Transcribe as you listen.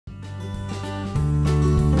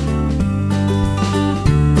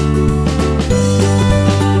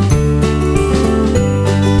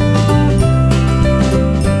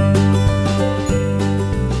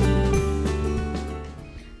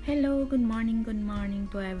good morning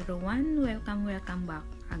to everyone. Welcome back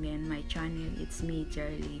again my channel. It's me,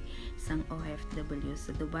 Charlie, isang OFW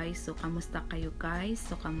sa Dubai. So, kamusta kayo guys?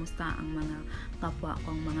 So, kamusta ang mga kapwa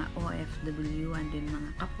kong mga OFW and then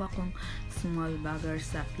mga kapwa kong small vloggers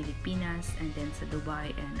sa Pilipinas and then sa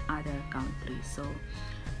Dubai and other countries. So,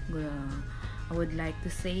 I would like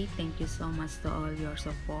to say thank you so much to all your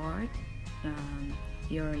support,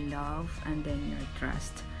 your love, and then your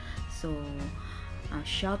trust. So,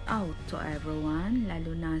 shout out to everyone,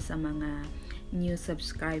 lalo na sa mga new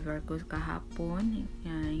subscriber ko kahapon.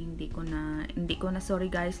 Hindi ko na sorry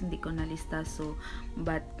guys, hindi ko na lista. So,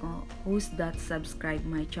 but who's that subscribe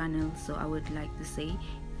my channel? So, I would like to say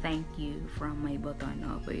thank you from my bottom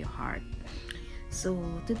of your heart. So,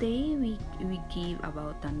 today we give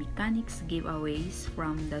about the mechanics giveaways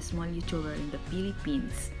from the small YouTuber in the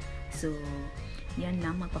Philippines. So, yan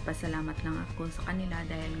lang, magpapasalamat lang ako sa kanila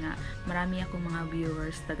dahil nga marami akong mga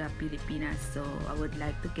viewers taga Pilipinas. So, I would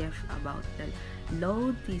like to give about the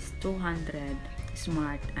load is 200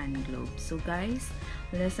 smart and globe. So, guys,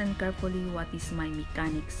 listen carefully what is my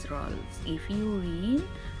mechanics roles. If you win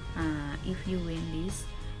this,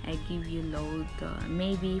 I give you load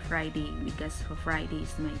maybe Friday, because Friday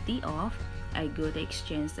is my day off. I go to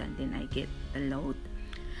exchange and then I get the load.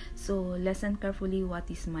 So, listen carefully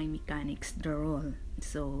what is my mechanics the role.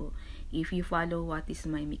 So, if you follow what is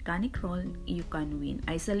my mechanic role, you can win.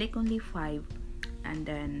 I select only 5 and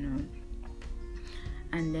then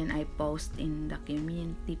I post in the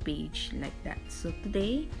community page like that. So,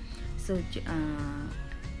 today,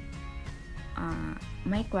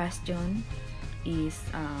 my question is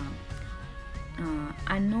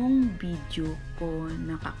anong video ko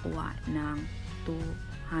nakakuha ng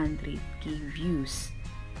 200k views?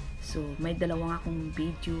 So, may dalawang akong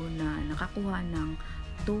video na nakakuha ng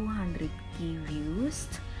 200k views,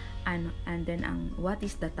 and then what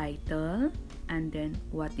is the title, and then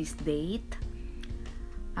what is date.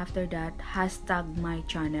 After that, hashtag my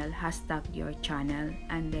channel, hashtag your channel,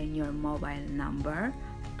 and then your mobile number,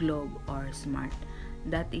 globe or smart.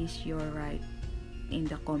 That is your right in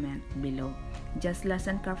the comment below. Just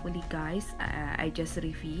listen carefully guys. I just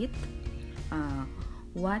repeat.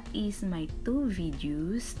 What is my 2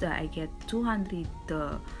 videos that I get 200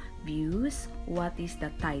 views? What is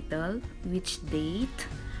the title? Which date?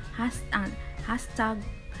 Hashtag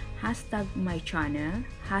my channel,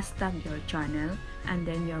 hashtag your channel, and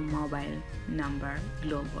then your mobile number,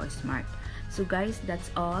 globe or smart. So guys,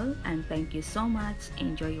 that's all, and thank you so much.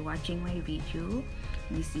 Enjoy watching my video.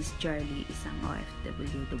 This is Charlie, isang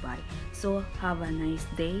OFW Dubai. So have a nice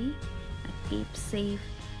day, keep safe,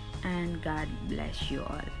 and God bless you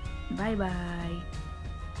all. Bye bye.